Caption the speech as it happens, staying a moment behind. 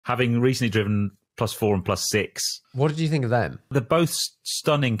having recently driven +4 and +6. What did you think of them? They're both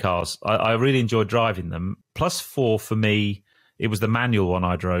stunning cars. I really enjoyed driving them. +4 for me, it was the manual one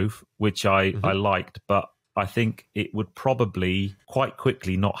I drove, which I liked, but I think it would probably quite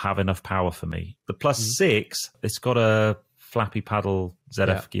quickly not have enough power for me. The +6, it's got a flappy paddle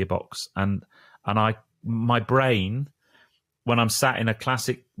ZF gearbox, and my brain, when I'm sat in a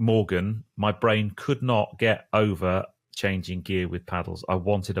classic Morgan, my brain could not get over changing gear with paddles. I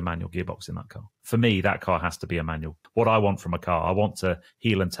wanted a manual gearbox in that car. For me, that car has to be a manual. What I want from a car, I want to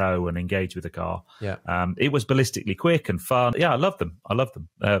heel and toe and engage with the car. Yeah. It was ballistically quick and fun. Yeah, I love them.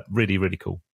 Really, really cool.